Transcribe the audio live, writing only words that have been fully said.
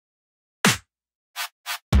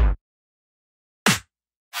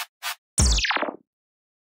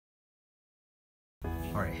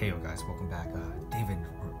Alright, hey yo guys, welcome back. David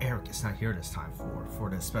or Eric is not here this time for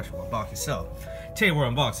this special unboxing. So, today we're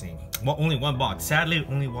unboxing only one box. Sadly,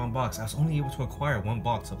 only one box. I was only able to acquire one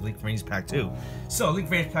box of VRAINS Pack 2. So,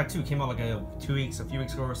 VRAINS Pack 2 came out like a few weeks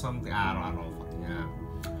ago or something. I don't know. Yeah.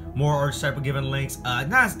 More archetype given links.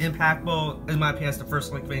 Not as impactful in my opinion as the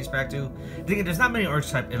first VRAINS Pack 2. There's not many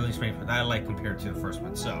archetype at least that I like compared to the first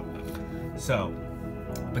one.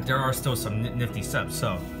 But there are still some nifty stuff.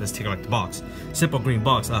 So let's take a look at the box. Simple green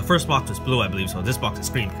box. First box was blue, I believe. So this box is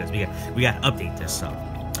green because we got to update this. So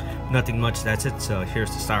nothing much. That's it. So here's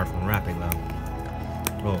the styrofoam wrapping though.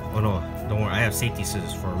 Oh no! Don't worry. I have safety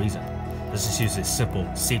scissors for a reason. Let's just use this simple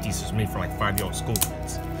safety scissors made for like 5-year-old school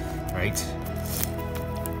kids, right?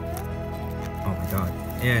 Oh my god!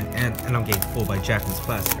 And I'm getting fooled by Japanese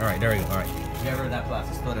plastic. All right, there we go. All right. Get rid of that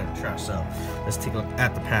plastic, throw that in the trash. So let's take a look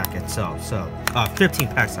at the pack itself. So 15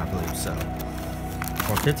 packs, I believe. So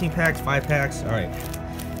or 15 packs, 5 packs. All right,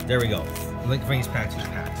 there we go. VRAINS Pack 2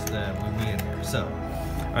 packs that we in there. So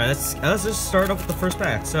all right, let's just start off with the first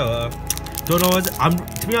pack. So don't know what to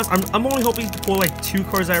be honest. I'm only hoping to pull like 2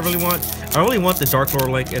 cards I really want. I really want the Dark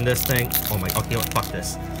Lord link in this thing. Oh my. Okay, fuck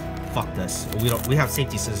this. Fuck this. We have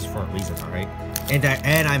safety scissors for a reason, all right?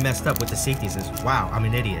 And I messed up with the safety scissors. Wow, I'm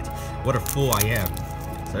an idiot. What a fool I am.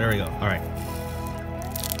 So there we go. All right.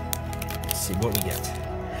 Let's see what we get.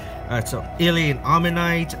 All right, so Alien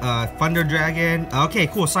Ammonite, Thunder Dragon. Okay,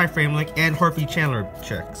 cool. Side frame link and Harpy Chandler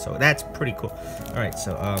check. So that's pretty cool. All right,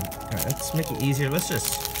 so all right, let's make it easier. Let's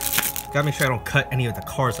just gotta make sure I don't cut any of the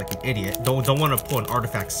cards like an idiot. Don't want to pull an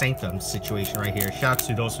Artifact Sanctum situation right here. Shout out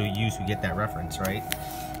to those who get that reference, right?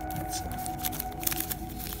 Let's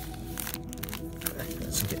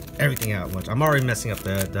get everything out much. I'm already messing up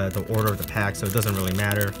the order of the pack, so it doesn't really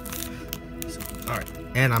matter. So, all right,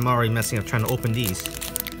 and I'm already messing up trying to open these.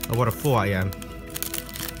 Oh, what a fool I am.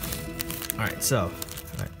 All right, so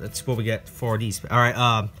that's what we get for these. All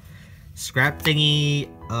right, scrap thingy.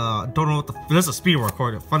 Don't know what this is a speed work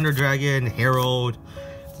card. Thunder Dragon, Herald,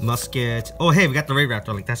 Musket. Oh, hey, we got the Raid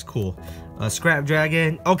Raptor link. That's cool. Scrap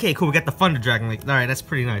Dragon. Okay, cool. We got the Thunder Dragon link. All right, that's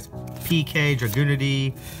pretty nice. PK,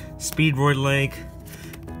 Dragoonity, Speedroid link,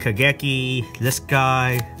 Kageki, this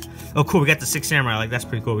guy. Oh, cool. We got the 6 Samurai link. That's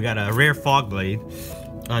pretty cool. We got a rare Fog Blade,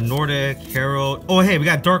 Nordic, Herald. Oh, hey, we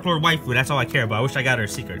got Dark Lord Waifu. That's all I care about. I wish I got her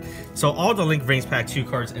secret. So all the VRAINS Pack 2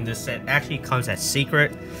 cards in this set actually comes as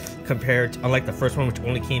secret, compared to, unlike the first one, which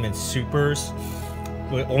only came in supers.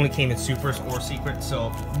 It only came in supers or secret,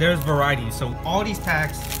 so there's variety. So all these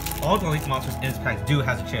packs, all the link monsters in this pack do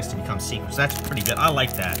has a chance to become secrets. So that's pretty good. I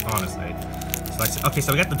like that, honestly. So okay,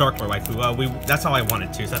 so we got the Dark Lord waifu. That's all I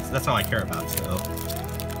wanted to. So that's all I care about. So,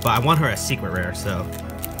 but I want her as secret rare. So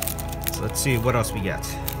let's see what else we get.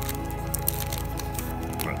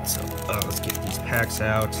 All right, so let's get these packs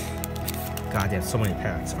out. God damn, so many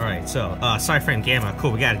packs. All right, so side frame Gamma.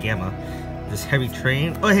 Cool, we got a Gamma. This heavy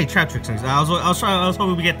train. Oh, hey, Trap Trick things. I was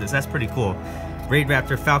hoping we get this. That's pretty cool. Raid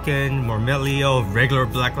Raptor, Falcon, Mormelio, regular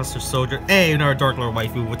Blackluster Soldier. Hey, another Dark Lord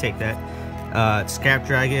waifu. We'll take that. Scrap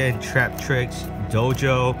Dragon, Trap Tricks,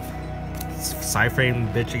 Dojo,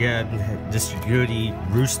 Psyframe, bitch again, Distributy,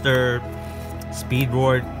 Rooster,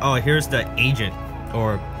 Speedboard. Oh, here's the Agent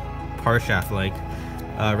or Parshaft like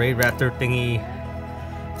Raid Raptor thingy,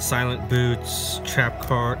 Silent Boots, Trap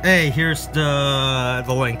Card. Hey, here's the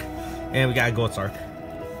link. And we got a Gold Arc.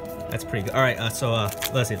 That's pretty good. All right, so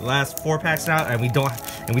let's see. The last 4 packs out, and we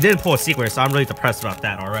didn't pull a secret, so I'm really depressed about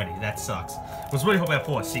that already. That sucks. I was really hoping I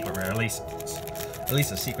pull a secret rare, at least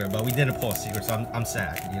a secret, but we didn't pull a secret, so I'm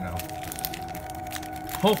sad. You know.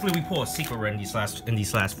 Hopefully, we pull a secret rare in these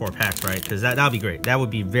last 4 packs, right? Because that'd be great. That would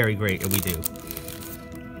be very great if we do.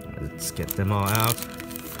 Let's get them all out.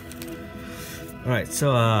 All right,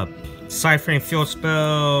 so side frame field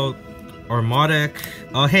spell. Armadic.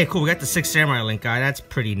 Oh, hey, cool. We got the 6 Samurai link guy. That's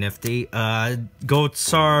pretty nifty. Goat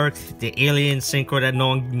Sark, the Alien Synchro that no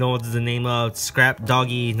one knows the name of. Scrap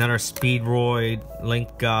Doggy, another Speedroid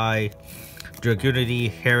link guy. Dragoonity,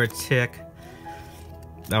 Heretic.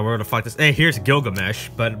 Now where the fuck this? Hey, here's Gilgamesh,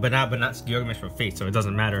 but not Gilgamesh from Fate, so it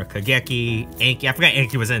doesn't matter. Kageki, Anki. I forgot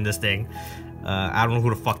Anki was in this thing. I don't know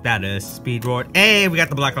who the fuck that is. Speedroid. Hey, we got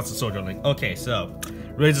the Blackluster Soldier link. Okay, so.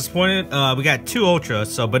 Really disappointed. We got 2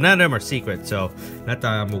 ultras, but none of them are secret, so not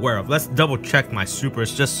that I'm aware of. Let's double check my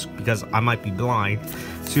supers just because I might be blind.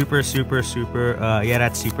 Super. Yeah,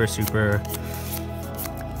 that's super.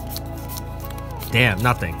 Damn,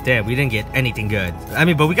 nothing. Damn, we didn't get anything good. I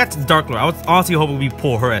mean, but we got the Dark Lord. I was honestly hoping we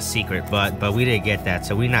pull her as secret, but we didn't get that,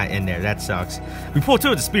 so we're not in there. That sucks. We pulled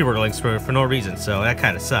 2 of the Speedboard links for no reason, so that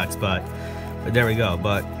kind of sucks. But there we go.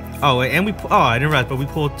 But oh, and I didn't realize, but we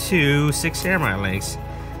pulled 2 6 Samurai links.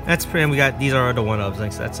 that's pretty. We got these are the 1-ups.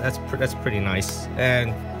 Like, that's pretty nice.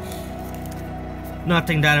 And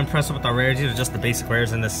nothing that impressive with the rares. These are just the basic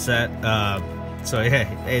rares in this set. So yeah,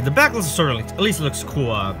 hey, the back looks sort of at least looks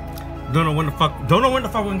cool. Don't know when the fuck we're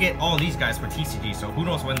gonna get all these guys for TCG. So who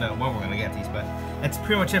knows when we're gonna get these. But that's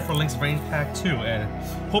pretty much it for Link's VRAINS Pack 2. And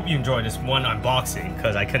hope you enjoyed this one unboxing,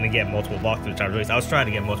 because I couldn't get multiple boxes, which I was trying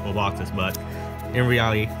to get multiple boxes, but in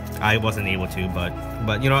reality I wasn't able to.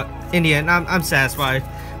 But you know what? In the end, I'm satisfied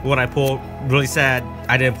with what I pulled. Really sad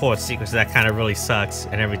I didn't pull a secret, so that kind of really sucks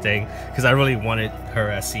and everything, because I really wanted her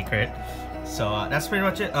as secret. So that's pretty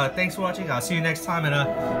much it. Thanks for watching. I'll see you next time.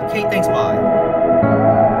 And Kate, thanks. Bye.